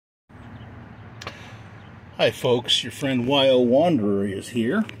Hi folks, your friend YO Wanderer is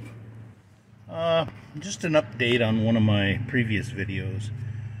here. Just an update on one of my previous videos.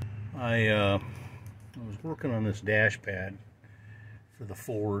 I was working on this dash pad for the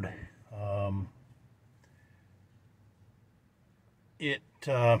Ford. It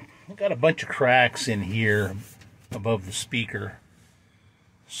got a bunch of cracks in here above the speaker,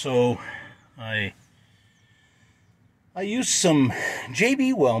 so I used some,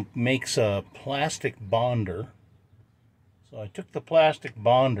 JB makes a plastic bonder. So I took the plastic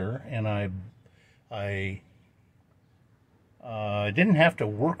bonder and I didn't have to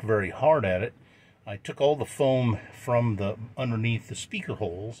work very hard at it. I took all the foam from the underneath the speaker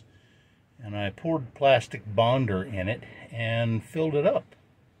holes and I poured plastic bonder in it and filled it up.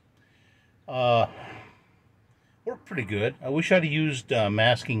 Worked pretty good. I wish I'd used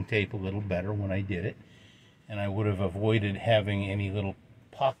masking tape a little better when I did it, and I would have avoided having any little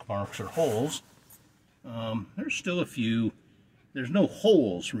pock marks or holes. There's still a few. There's no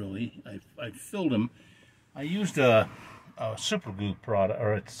holes really. I filled them. I used a super glue product,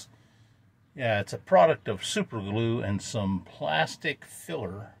 or it's a product of super glue and some plastic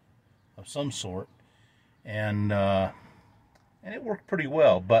filler of some sort, and it worked pretty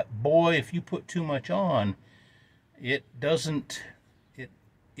well. But boy, if you put too much on, it doesn't.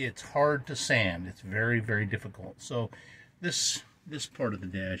 It's hard to sand. It's very, very difficult. So this part of the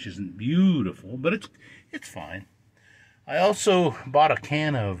dash isn't beautiful, but it's fine. I also bought a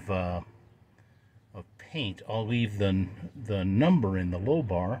can of paint. I'll leave the number in the low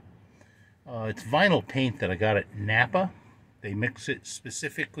bar. It's vinyl paint that I got at NAPA. They mix it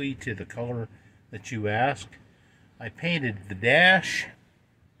specifically to the color that you ask. I painted the dash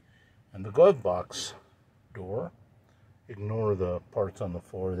and the glove box door. Ignore the parts on the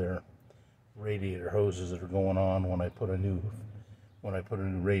floor there, radiator hoses that are going on when I put a new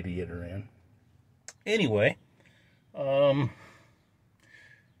radiator in. Anyway, the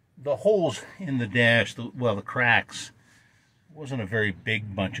holes in the dash, the cracks, wasn't a very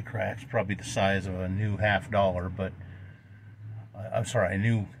big bunch of cracks, probably the size of a new $50, but I'm sorry, a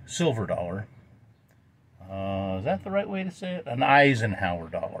new silver dollar. Is that the right way to say it? An Eisenhower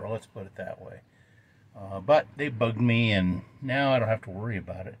dollar, let's put it that way. But they bugged me, and now I don't have to worry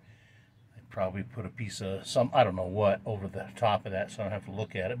about it. I'd probably put a piece of I don't know what, over the top of that, so I don't have to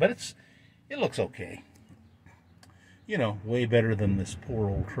look at it. But it looks okay. You know, way better than this poor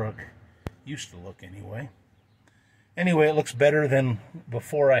old truck used to look anyway. Anyway, it looks better than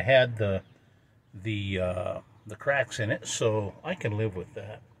before I had the cracks in it, so I can live with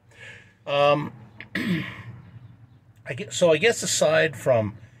that. I guess aside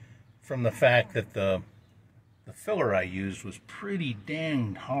from the fact that the filler I used was pretty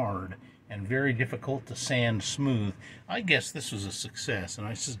dang hard and very difficult to sand smooth, I guess this was a success. And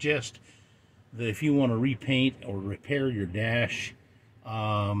I suggest that if you want to repaint or repair your dash,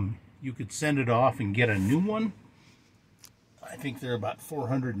 you could send it off and get a new one. I think they're about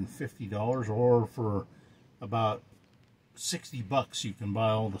 $450, or for about $60 you can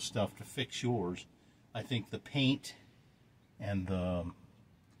buy all the stuff to fix yours. I think the paint and the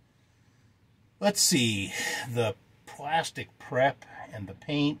the plastic prep and the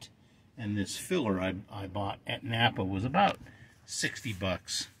paint and this filler I bought at NAPA was about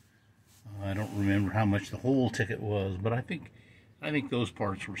 $60. I don't remember how much the whole ticket was, but I think those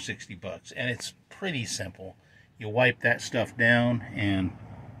parts were $60, and it's pretty simple. You wipe that stuff down, and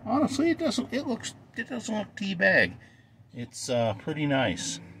honestly, it doesn't look teabag. It's pretty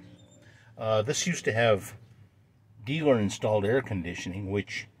nice. This used to have dealer installed air conditioning,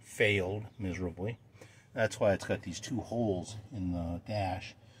 which failed miserably. That's why it's got these two holes in the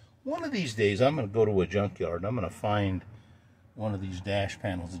dash. One of these days I'm going to go to a junkyard and I'm going to find one of these dash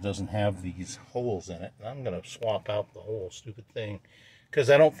panels that doesn't have these holes in it, and I'm going to swap out the whole stupid thing, because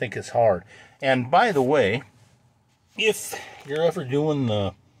I don't think it's hard. And by the way, if you're ever doing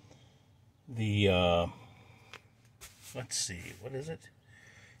let's see, what is it?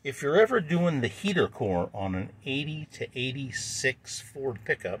 If you're ever doing the heater core on an 80 to 86 Ford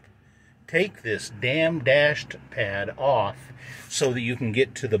pickup, take this damn dash pad off so that you can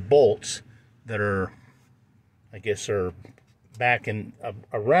get to the bolts that are, I guess, are back in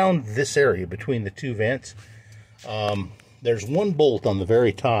around this area between the two vents. There's one bolt on the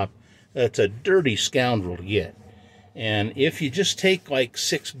very top that's a dirty scoundrel to get. And if you just take like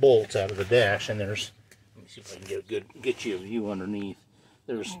 6 bolts out of the dash, and there's, let me see if I can get you a view underneath.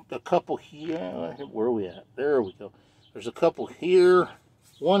 There's a couple here. Where are we at? There we go. There's a couple here,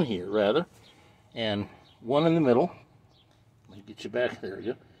 one here rather, and one in the middle. Let me get you back. There we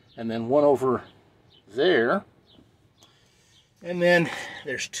go. And then one over there. And then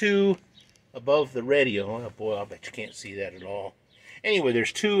there's 2 above the radio. Oh boy, I bet you can't see that at all. Anyway,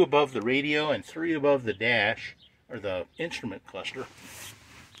 there's 2 above the radio and 3 above the dash, or the instrument cluster.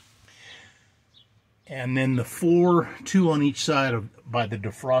 And then the 2 on each side by the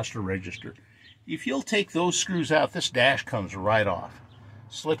defroster register. If you'll take those screws out, this dash comes right off.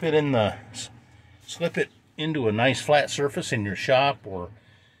 Slip it into a nice flat surface in your shop, or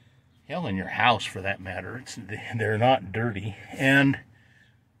hell, in your house for that matter. They're not dirty, and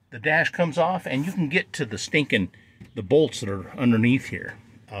the dash comes off, and you can get to the bolts that are underneath here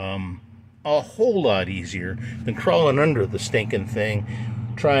a whole lot easier than crawling under the stinking thing,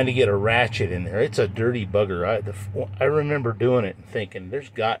 trying to get a ratchet in there. It's a dirty bugger. I remember doing it and thinking, there's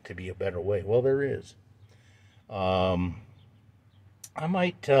got to be a better way. Well, there is. I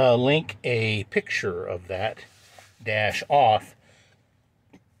might link a picture of that dash off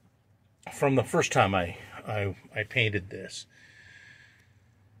from the first time I painted this.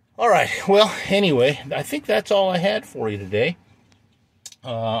 All right, well, anyway, I think that's all I had for you today.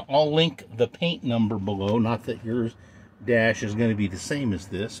 I'll link the paint number below. Not that yours dash is going to be the same as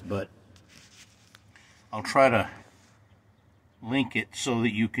this, but I'll try to link it so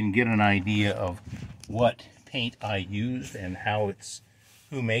that you can get an idea of what paint I used and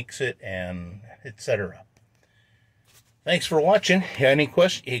who makes it, and etc. Thanks for watching. Have any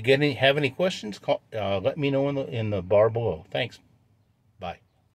questions? Let me know in the bar below. Thanks.